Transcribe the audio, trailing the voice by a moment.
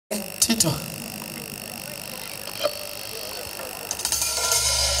Kitu.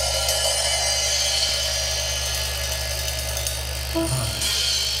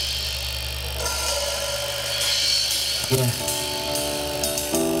 Yeah.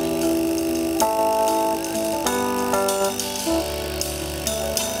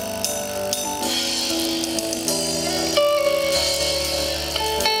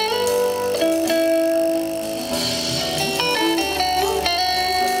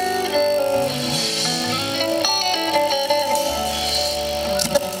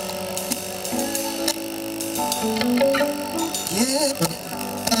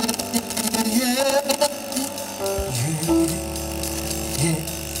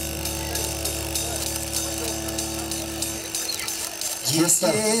 Yes,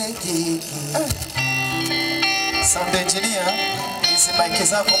 sir. Sound engineer, hizi mic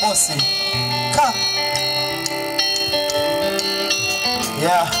zako bosi. Ka.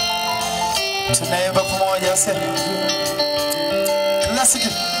 Yeah. Tunaimba pamoja sasa.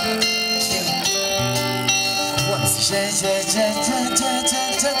 Classic.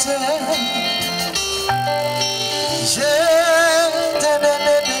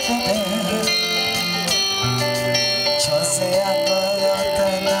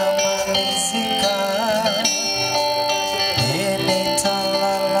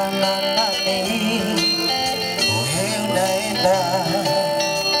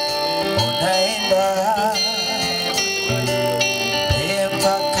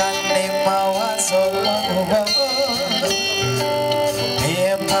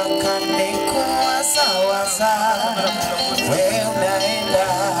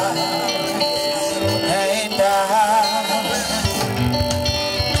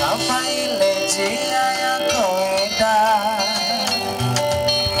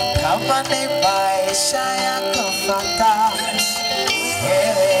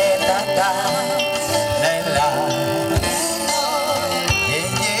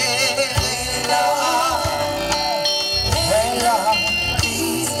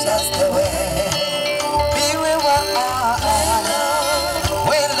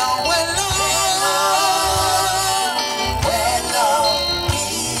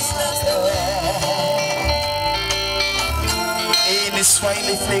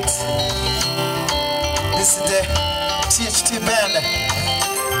 Swahili Flicks. This is the THT band.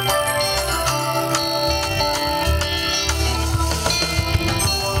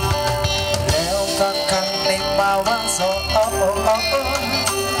 Leo mpaka ni mawazo,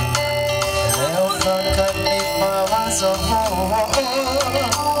 Leo mpaka ni mawazo,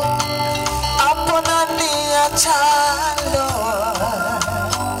 Hapo nani achalo.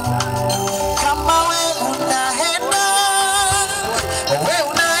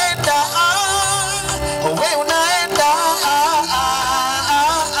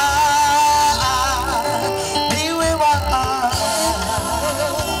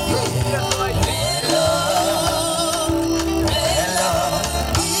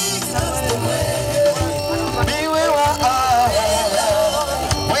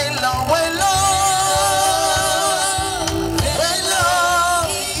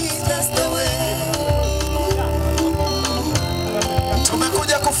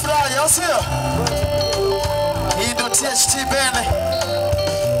 Hii ndo THT band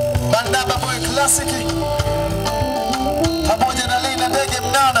Bandaba Boy Classic pamoja na Lina Ndege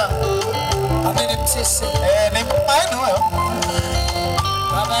Mnana. Amini mtisi ni maini huyo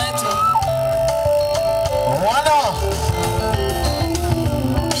baba yetu wano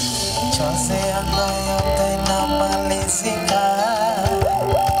chose yango yote inamalizika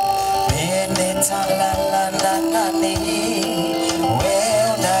mene talala na nani.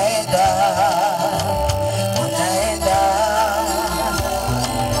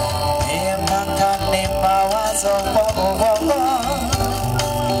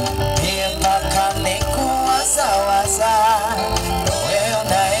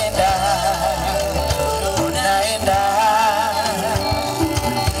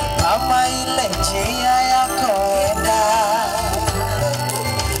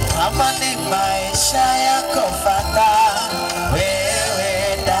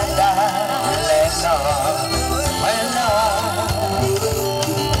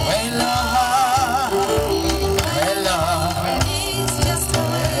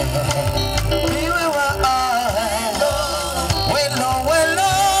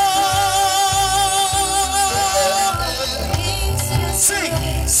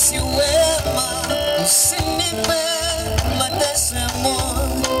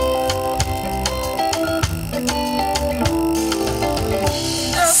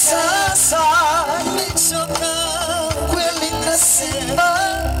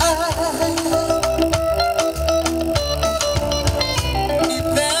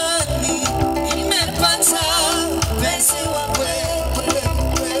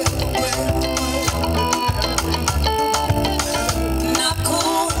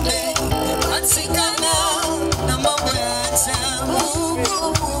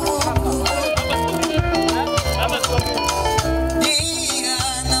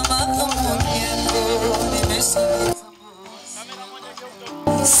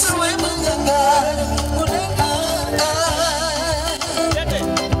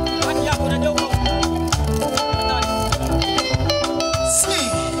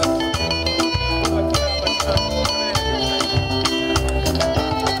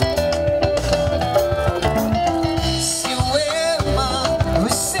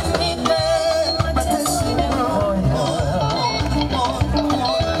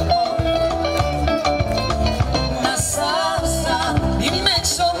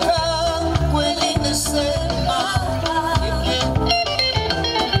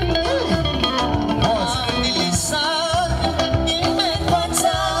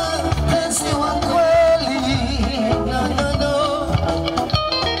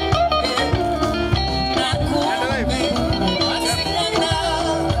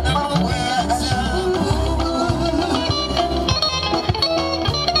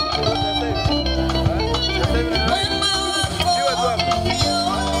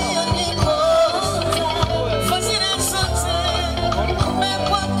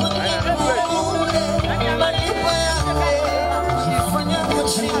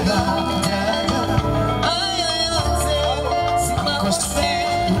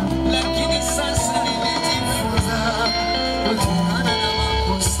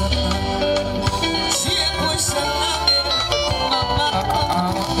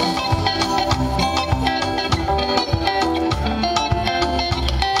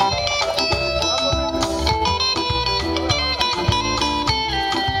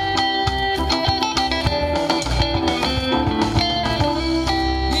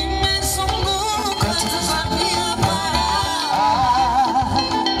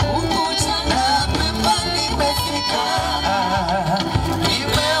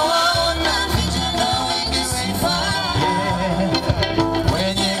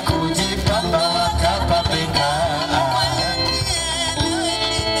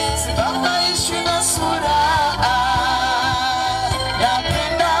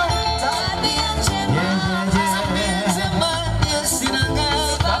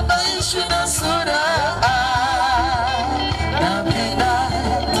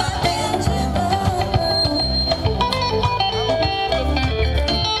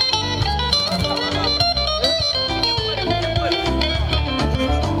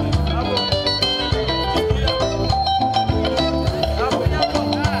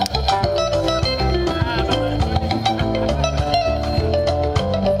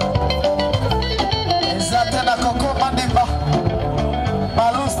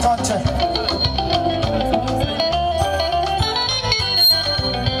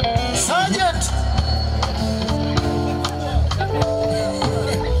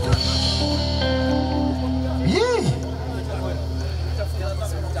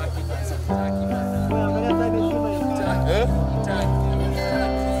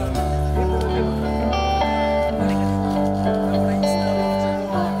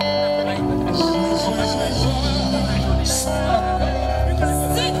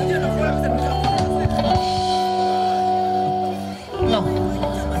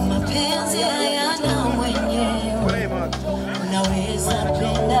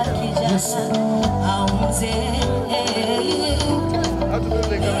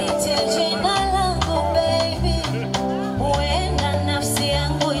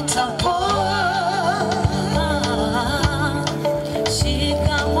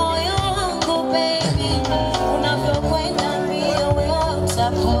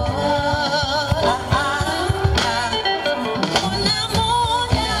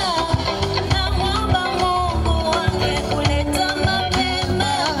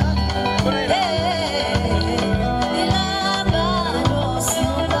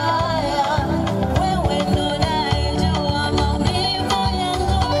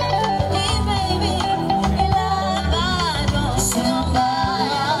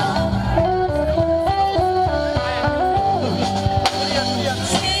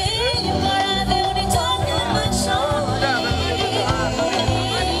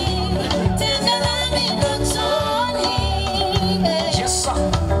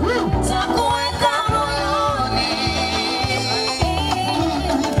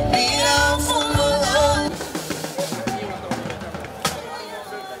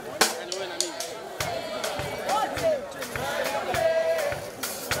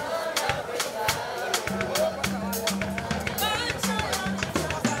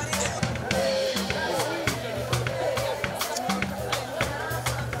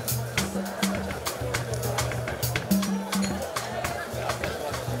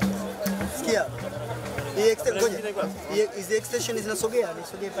 iko wapi? Hizi extension zinasogea,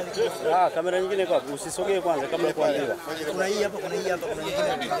 nisogee pale kidogo. Kamera nyingine iko wapi? Usisogee kwanza kabla ya kuambiwa. Kuna hii hapa, kuna nyingine.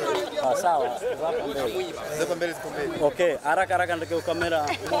 Sawa. Hapo mbele. Zako mbele ziko mbele. Okay, haraka ndio kamera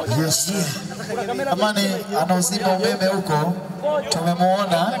moja. Yes. Amani anauzima umeme huko.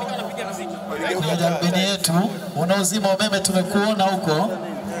 Tumemuona. Kwenye jambini yetu unauzima umeme tumekuona huko.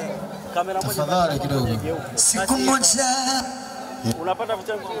 Kamera moja. Tafadhali kidogo. Siku moja unapata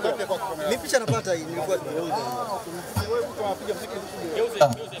picha nzuri. Mimi picha napata hii nilikuwa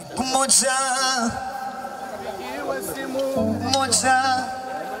moja moja.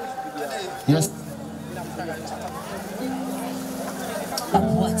 Yes.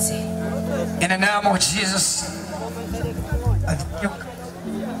 In the name of Jesus.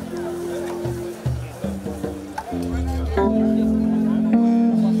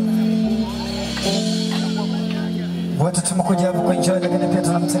 Wote tumekuja hapa kuenjoy, lakini pia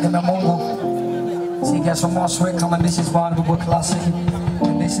tunamtegemea Mungu. So you guys are most welcome, and this is Barnable Classic,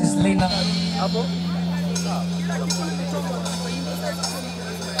 and this is Lina.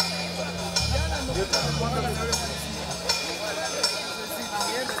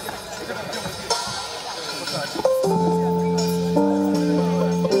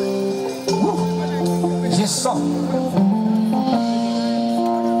 Yes, sir.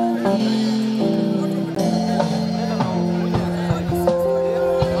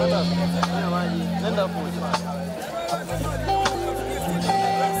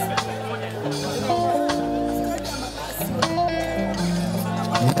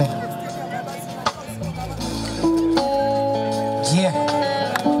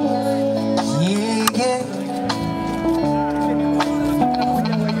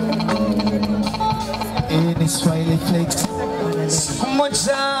 Swahili Flakes. Siku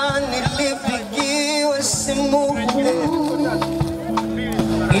moja nilipigiwa simu,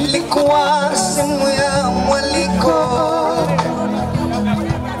 ilikuwa simu ya mwaliko.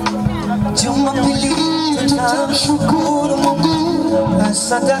 Jumapili tunamshukuru Mungu na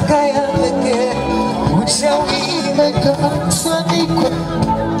sadaka ya pekee, uchawi umekasanikwa.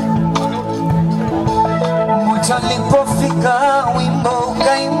 Moja alipofika wimbo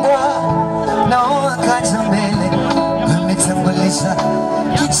ukaimbwa, nao akaja mbele, ametambulisha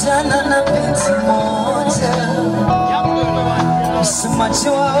kijana na binti moja. Msemaji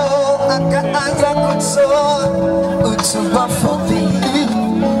wao akaanza kutoa hotuba fupi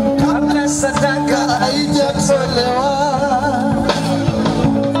kabla sadaka haijatolewa.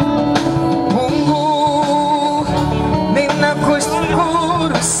 Mungu,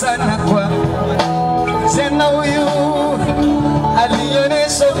 ninakushukuru sana kwa tena huyu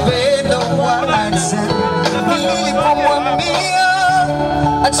alionyesha upendo wa ajabu. Nilipomwambia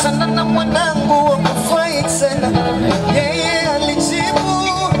achana na mwanangu wakufai tena, yeye alijibu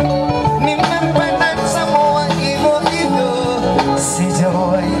nimempenda mtamo wa hivyo hivyo.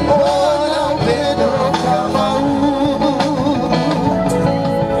 Sijawahi kuona upendo kama huu,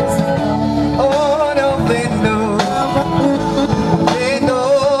 ona upendo,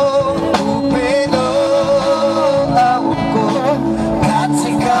 upendo hauko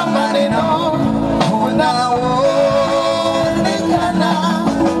katika maneno unaoonekana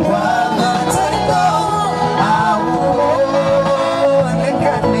kwa matendo,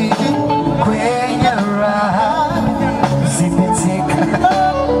 hauonekani kwenye raha, zimetika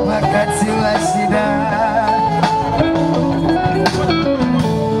wakati wa shida.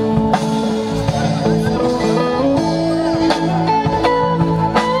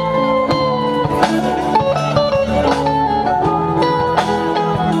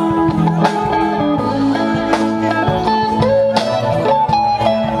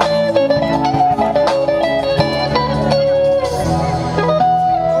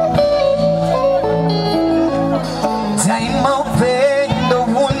 Daima upendo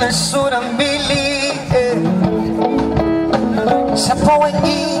una sura mbili, japo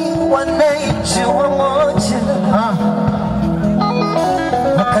wengi wanaijua moja.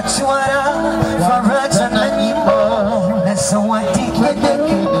 Wakati wa faraja na nyimbo na zawadi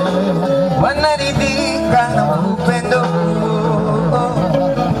kedeke, wanaridhika na upendo,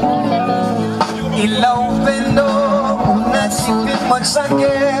 ila upendo una kipimo chake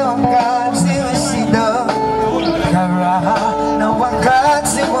wakati wa shida, karaha na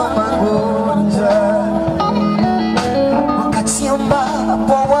wakati wa magonjwa. Wakati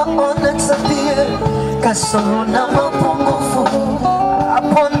ambapo waona tabia kasoro na mapungufu,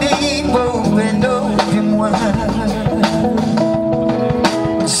 hapo ndipo upendo hupimwa.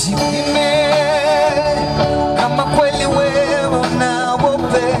 Jipime kama kweli wewe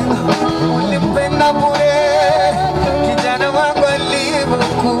unaopenda, ulimpenda bure kijana wangu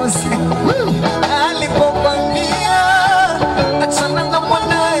alivyokuza, alipokwambia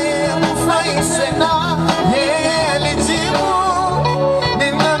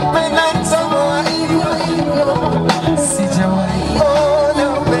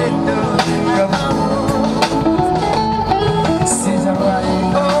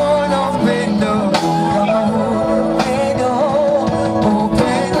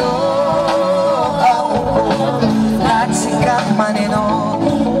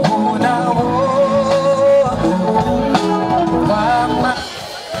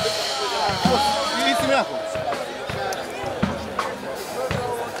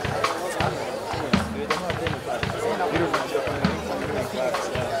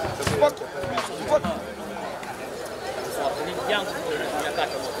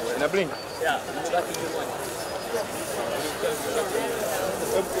Green. Yeah.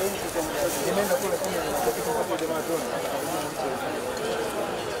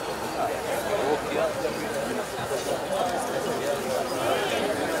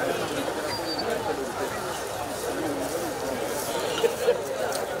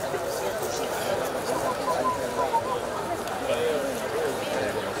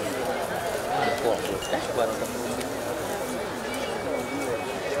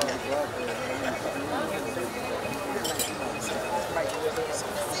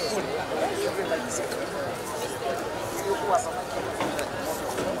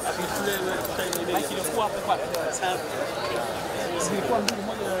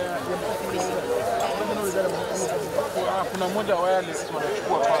 Kuna moja wireless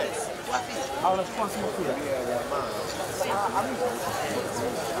wanachukua pale. Au wanachukua simu kule.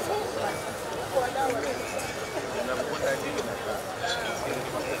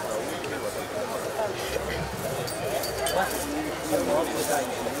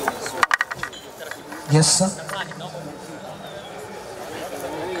 Yes, sir.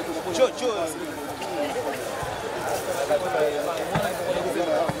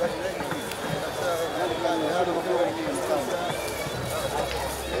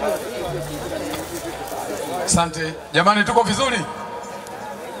 Asante. Jamani, tuko vizuri?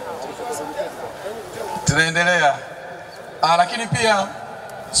 Tunaendelea. Lakini pia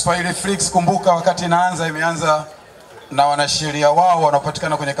Swahili Flix, kumbuka wakati inaanza imeanza na wanasheria wao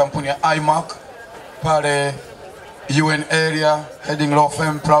wanapatikana kwenye kampuni ya iMark pale UN area, Heading Law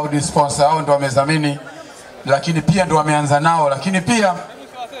Firm, proud sponsor, hao ndio wamezamini, lakini pia ndio wameanza nao. Lakini pia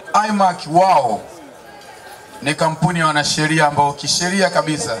iMark wao ni kampuni ya wanasheria ambao kisheria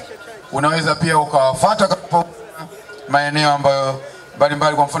kabisa unaweza pia ukawafuata kwa maeneo ambayo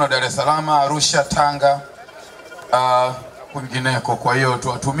mbalimbali, kwa mfano Dar es Salaam, Arusha, Tanga, kwingineko. Kwa hiyo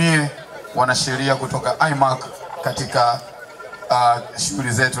tuwatumie wanasheria kutoka iMark katika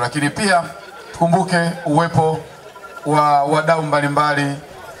shughuli zetu. Lakini pia tukumbuke uwepo wa wadau mbalimbali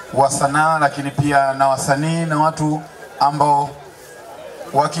wa sanaa, lakini pia na wasanii na watu ambao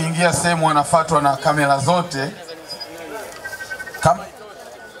wakiingia sehemu wanafuatwa na kamera zote.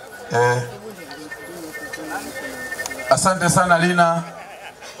 Asante sana Lina.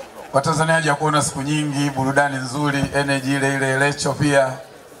 Watanzania haja kuona siku nyingi, burudani nzuri, energy ile lecho pia.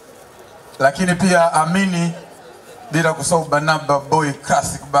 Lakini pia Amini, bila kusahau Banaba Boy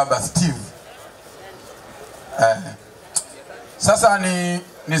Classic Baba Steve. Sasa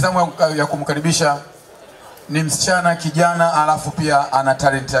ni zamu ya kumkaribisha, ni msichana kijana alafu pia ana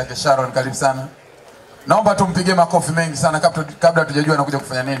talent yake. Sharon, karibu sana. Naomba tumpige makofi mengi sana kabla tujajua anakuja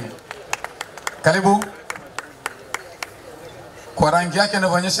kufanya nini. Karibu. Kwa rangi yake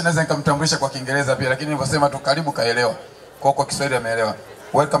anavyoonyesha naweza nikamtambulisha kwa Kiingereza pia, lakini nilivyosema tu karibu kaelewa. Kwa Kiswahili ameelewa.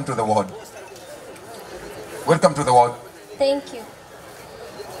 Welcome to the world. Welcome to the world. Thank you.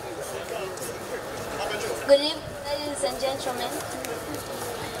 Good evening, ladies and gentlemen.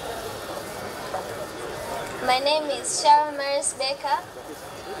 My name is Sharon Maris Baker,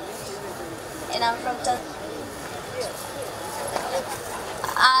 and I'm from Tanzania.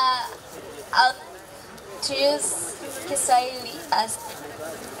 I'll use Kiswahili as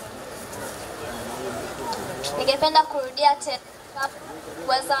ningependa kurudia tena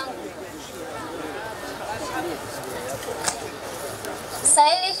wenzangu.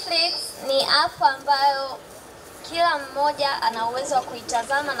 Swahili Flix ni app ambayo kila mmoja ana uwezo wa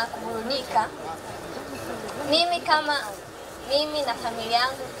kuitazama na kuburudika. Mimi na familia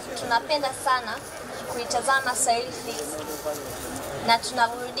yangu tunapenda sana kuitazama Swahili Flix na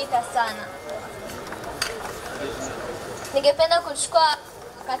tunaburudika sana. Ningependa kuchukua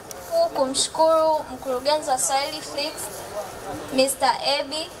wakati huu kumshukuru mkurugenzi wa Swahili Flix Mr.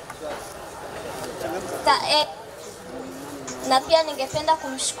 Ebi na pia ningependa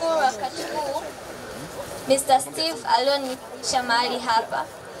kumshukuru wakati huu Mr. Steve alionifikisha mahali hapa,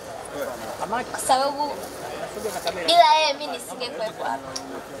 kwa sababu bila yeye mimi nisingekuwepo hapa.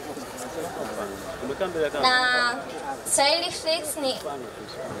 Na Swahili Flix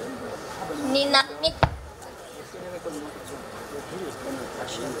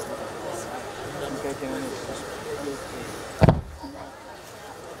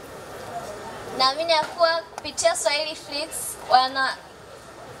naamini ya kuwa kupitia Swahili Flix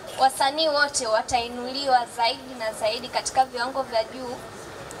wasanii wote watainuliwa zaidi na zaidi katika viwango vya juu,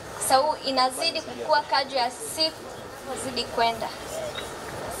 kwa sababu inazidi kukua kadri ya siku zidi kwenda.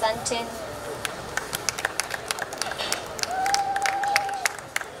 Asanteni.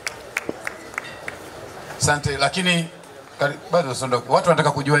 Asante, lakini bado sondoki. Watu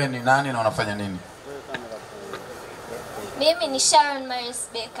wanataka kujua ni nani na wanafanya nini. Mimi ni Sharon Maris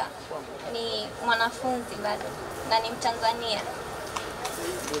Becker. Ni mwanafunzi bado na ni Mtanzania.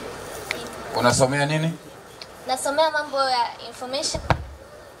 Unasomea nini? Nasomea mambo ya information.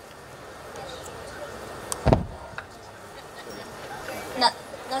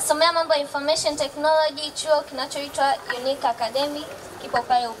 Nasomea mambo ya information technology, chuo kinachoitwa Unique Academy, kipo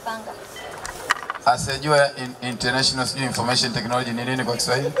pale Upanga. Asijua international information technology ni nini kwa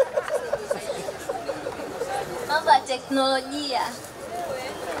Kiswahili? Mambo ya teknolojia.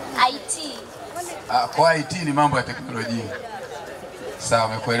 IT. Kwa IT ni mambo ya teknolojia. Sawa,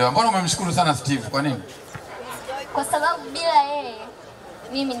 umekuelewa. Mbona umemshukuru sana Steve? Kwa nini? Kwa sababu bila yeye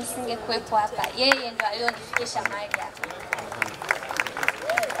mimi nisingekuwepo hapa. Yeye ndo alionifikisha mahali hapa.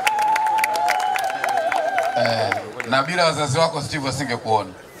 Na bila wazazi wako Steve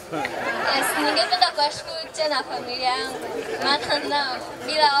asingekuona. Yes, ningependa kuwashukuru tena familia yangu. Maana nao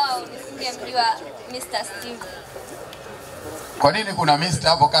bila wao nisingemjua Mr. Steve. Kwa nini kuna Mr.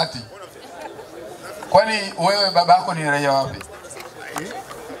 hapo kati? Kwani wewe baba yako ni raia wapi?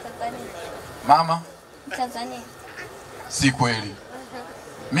 Tanzania. Mama? Tanzania. Si kweli.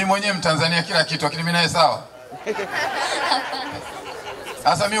 Mimi mwenyewe Mtanzania kila kitu, lakini mimi naye sawa.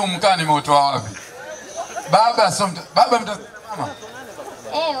 Sasa mimi umkaa nimeutoa wapi? Baba Mtanzania, mama.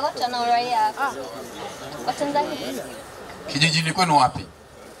 Wote wana uraia hapa. Wa Tanzania. Kijijini kwenu wapi?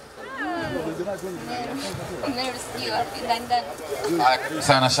 Nimesikia wapi ndani.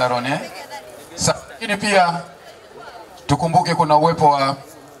 Sana Sharon lakini pia tukumbuke kuna uwepo wa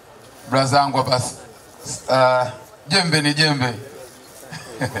brother yangu hapa. Jembe ni jembe.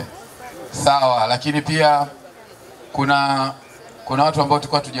 Sawa, lakini pia kuna watu ambao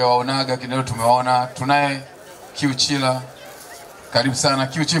tulikuwa tujawaonaga kinao tumewaona. Tunaye Kiuchila. Karibu sana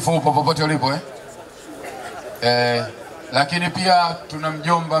Kiuchifu upo popote ulipo lakini pia tuna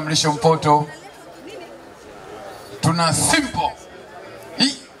mjomba Mlisho Mpoto. Tuna Simple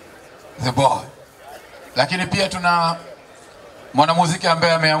the boy. Lakini pia tuna mwanamuziki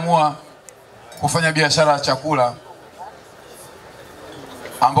ambaye ameamua kufanya biashara ya chakula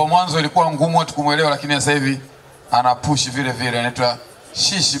ambao mwanzo ilikuwa ngumu watu kumuelewa, lakini sasa hivi ana push vile vile. Anaitwa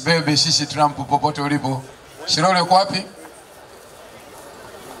Shishi Baby, Shishi Trump popote ulipo. Shirole uko wapi?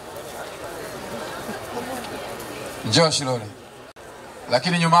 Njoo Shirole.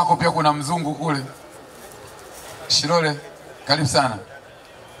 Lakini nyuma yako pia kuna mzungu kule. Shirole, karibu sana.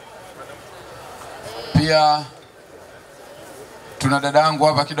 Pia tuna dada yangu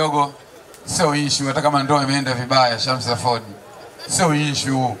hapa kidogo, sio issue hata kama ndoa imeenda vibaya, Shamsa Ford. Sio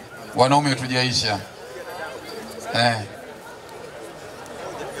issue, wanaume tujaisha.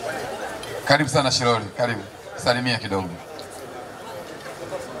 Karibu sana Shirole, karibu. Salimia kidogo.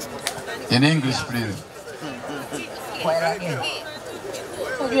 In English please.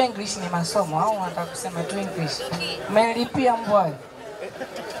 Unajua English ni masomo au unataka kusema tu English? Umelipia mbwai.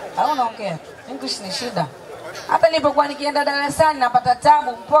 Au unaongea? English ni shida. Hata nilipokuwa nikienda darasani napata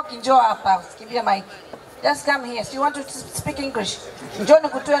tabu. Mpoki njoo hapa, usikimbie mic. Just come here. So you want to speak English? Njoo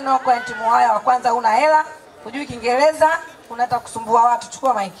nikutoe nao kwa timu haya wa kwanza, una hela, hujui Kiingereza, unataka kusumbua watu,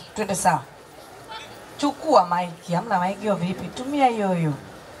 chukua mic. Twende sawa. Chukua mic. Hamna mic hiyo vipi? Tumia hiyo hiyo.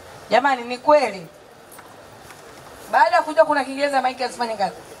 Jamani ni kweli. Baada ya kuja kuna Kiingereza mic asifanye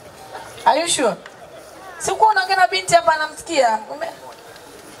kazi. Are you sure? Sikuwa unaongea na binti hapa anamsikia.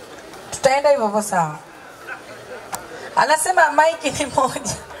 Tutaenda hivyo hivyo sawa. Anasema mic ni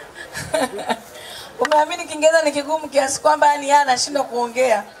moja. Umeamini Kiingereza ni kigumu kiasi kwamba yani anashindwa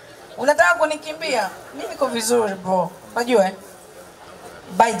kuongea. Unataka kunikimbia? Mimi niko vizuri bro. Unajua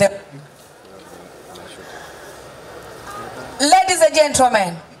By the Ladies and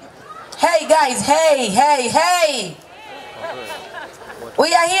gentlemen. Hey guys, hey.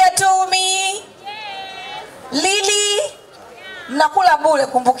 We are here to me. Lily. Mnakula bure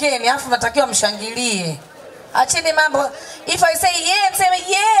kumbukeni, afu mnatakiwa mshangilie. Acheni mambo. If I say yeah, mseme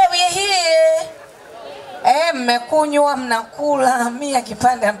yeah, we are here. Mmekunywa, mnakula, mimi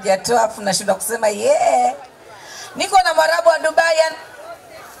kipande hamjatoa afu nashinda kusema yeah. Niko na Mwarabu wa Dubai.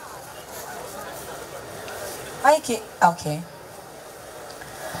 Mike, okay.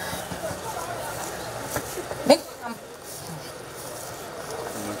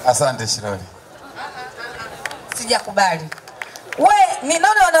 Asante Shirole. Sijakubali. We,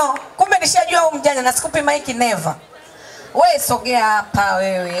 no. Kumbe nishajua huyu mjanja na sikupi maiki never. We sogea hapa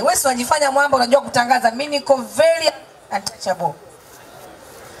wewe. Wewe si unajifanya mwamba unajua kutangaza. Mimi niko very untouchable.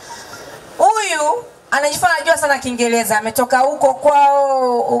 Huyu anajifanya anajua sana Kiingereza. Ametoka huko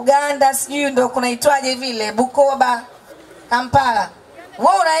kwao Uganda, sijui ndio kunaitwaje vile, Bukoba, Kampala.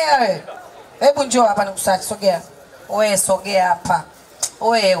 Wewe unaelewa wewe? Hebu njoo hapa nikusachi, sogea. Wewe sogea hapa.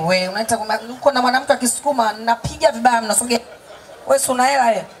 Wewe unaita uko na mwanamke akisukuma napiga vibaya mnasogea. Wewe si una hela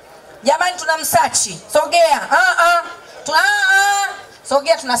wewe. Jamani tunamsachi. Sogea.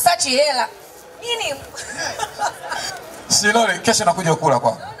 Sogea tunasachi hela. Nini? Silole kesho nakuja kula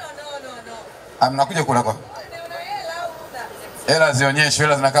kwa. Mnakuja kula kwa. Hela zionyeshwe,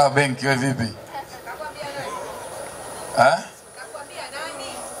 hela zinakaa benki wewe vipi?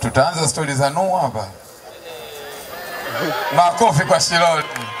 Tutaanza stori za Nuhu hapa. Makofi kwa Silole.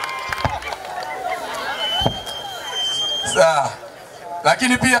 Sawa.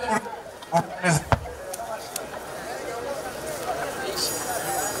 Lakini pia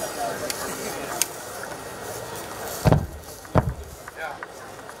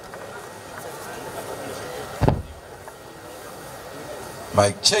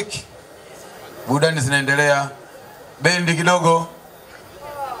mic check. Burudani zinaendelea. Bendi kidogo.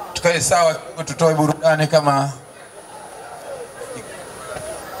 Tukae sawa tutoe burudani kama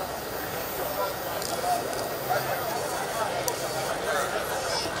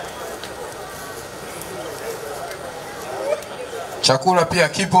chakula pia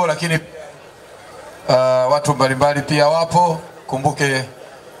kipo, lakini watu mbalimbali pia wapo. Kumbuke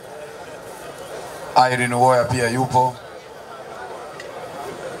Irene Warrior pia yupo.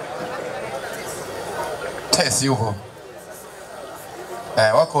 Tesi yupo.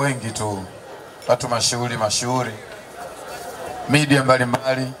 Wako wengi tu. Watu mashuhuri. Media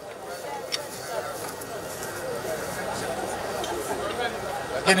mbalimbali.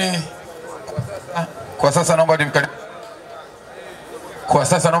 Lakini kwa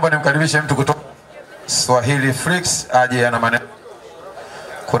sasa naomba nimkaribishe mtu kutoka Swahili Freaks aje ana maneno.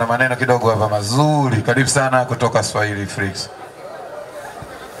 Kuna maneno kidogo hapa mazuri. Karibu sana kutoka Swahili Freaks.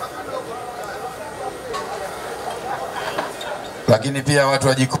 Lakini pia watu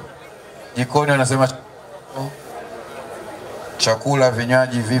wa jikoni wanasema chakula,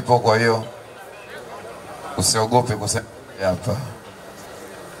 vinywaji vipo, kwa hiyo usiogope kusema hapa.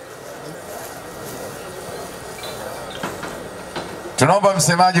 Tunaomba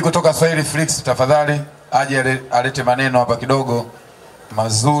msemaji kutoka Swahili Freaks tafadhali aje alete maneno hapa kidogo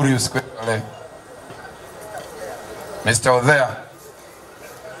mazuri usikwele. Mr. Odhea.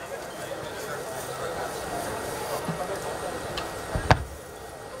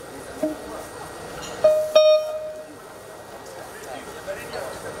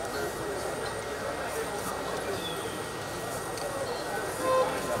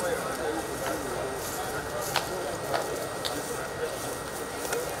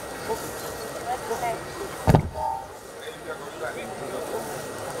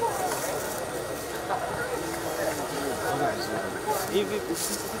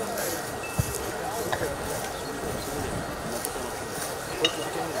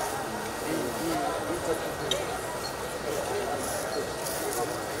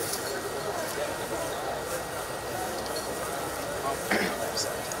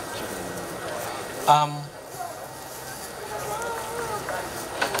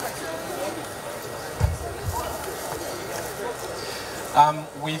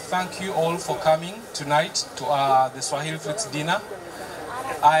 We thank you all for coming tonight to the Swahili Freaks dinner.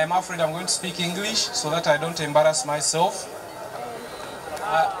 I am afraid I'm going to speak English so that I don't embarrass myself.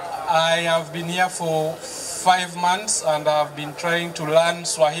 I have been here for 5 months and I've been trying to learn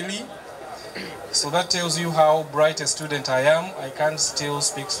Swahili. So that tells you how bright a student I am. I can't still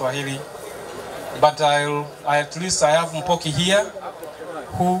speak Swahili. But at least I have Mpoki here,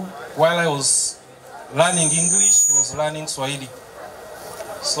 who, while I was learning English, he was learning Swahili.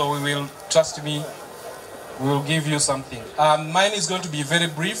 So we will, trust me, we will give you something. Mine is going to be very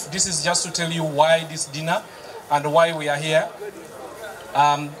brief. This is just to tell you why this dinner and why we are here.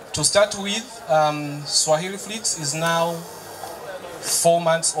 To start with, Swahili Freaks is now 4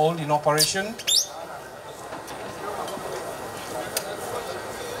 months old in operation.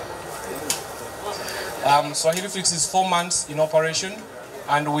 Swahili Freaks is 4 months in operation,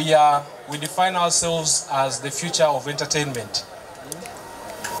 and we define ourselves as the future of entertainment.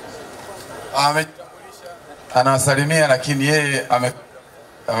 Anawasalimia, lakini yeye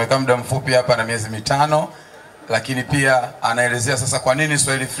amekaa muda mfupi hapa na miezi 5, lakini pia anaelezea sasa kwa nini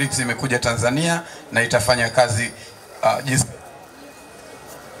Swahili Freaks imekuja Tanzania na itafanya kazi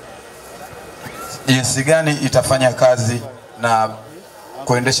jinsi gani itafanya kazi na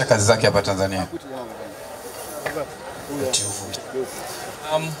kuendesha kazi zake hapa Tanzania.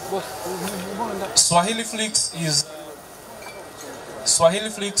 Swahili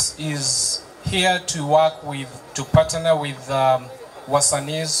Freaks is here to work with, to partner with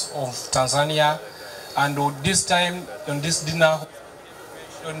wasanis of Tanzania, and this time on this dinner,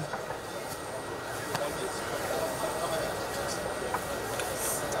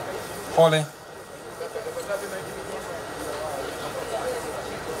 Pole.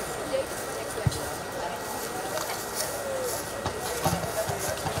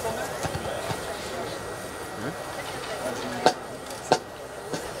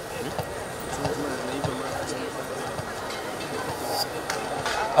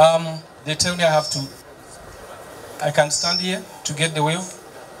 They tell me I can stand here to get the wave?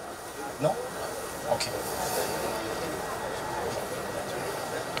 No? Okay.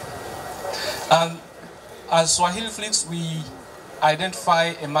 As Swahili Flix, we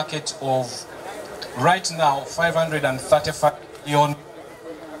identify a market of, right now,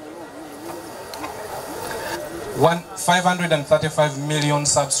 535 million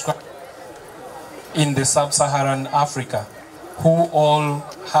subscribers in the sub-Saharan Africa, who all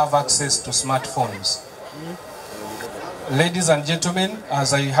have access to smartphones. Ladies and gentlemen,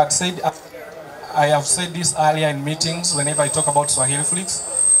 as I had said, I have said this earlier in meetings whenever I talk about Swahili Flix,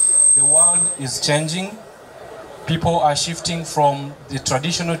 the world is changing. People are shifting from the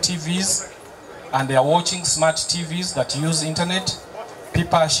traditional TVs and they are watching smart TVs that use internet.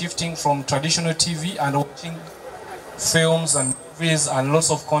 People are shifting from traditional TV and watching films and movies and lots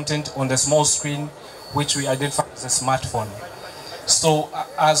of content on the small screen, which we identify as a smartphone. So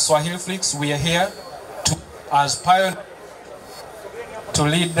as Swahili Flix, we are here as pioneers to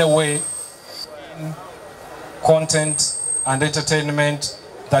lead the way in content and entertainment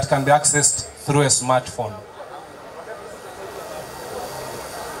that can be accessed through a smartphone.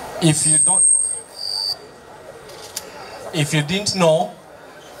 If you didn't know,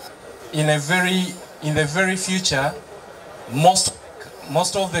 in the very future, most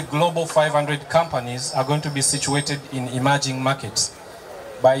of the global 500 companies are going to be situated in emerging markets.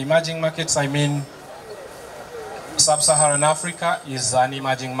 By emerging markets, I mean Sub-Saharan Africa is an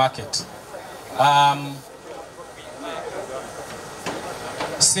emerging market.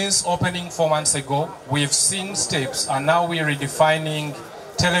 Since opening 4 months ago, we've seen steps, and now we're redefining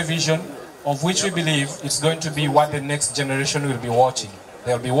television, of which we believe it's going to be what the next generation will be watching.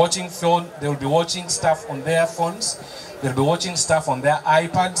 They'll be watching film, they'll be watching stuff on their phones, they'll be watching stuff on their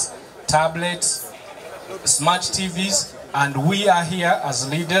iPads, tablets, smart TVs, and we are here as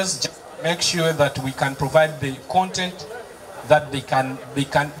leaders just to make sure that we can provide the content that they can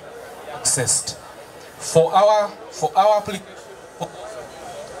access. For our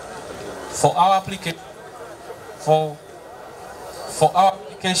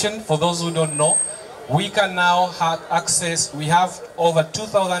application, for those who don't know, we can now have access. We have over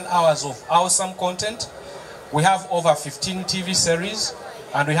 2,000 hours of awesome content. We have over 15 TV series,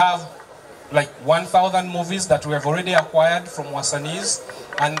 and we have like 1,000 movies that we have already acquired from Wasanis.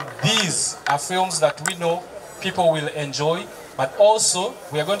 And these are films that we know people will enjoy, but also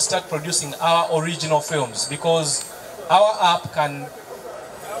we are going to start producing our original films, because our app can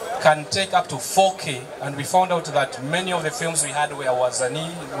take up to 4K, and we found out that many of the films we had were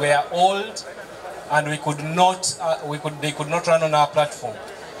Wasani, were old, and they could not run on our platform.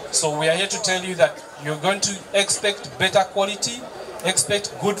 So we are here to tell you that you're going to expect better quality,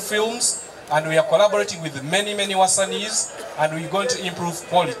 expect good films, and we are collaborating with many Wasanis, and we're going to improve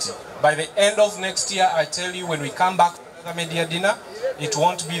quality. By the end of next year, I tell you, when we come back to the media dinner, it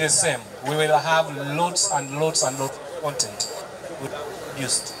won't be the same. We will have lots and lots of content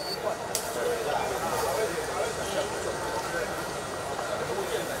produced.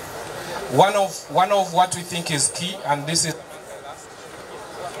 One of what we think is key, and this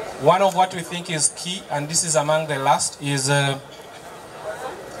is among the last, is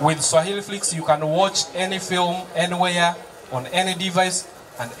with Swahili Flix you can watch any film anywhere on any device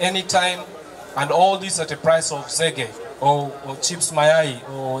and any time, and all this at a price of zege or chips mayai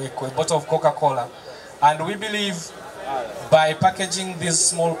or a bottle of Coca-Cola. And we believe by packaging these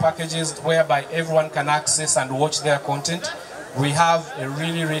small packages whereby everyone can access and watch their content, we have a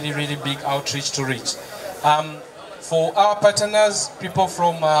really big outreach to reach. For our partners, people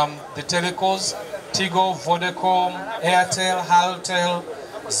from the telecos, Tigo, Vodacom, Airtel, Haltel,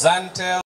 Zantel,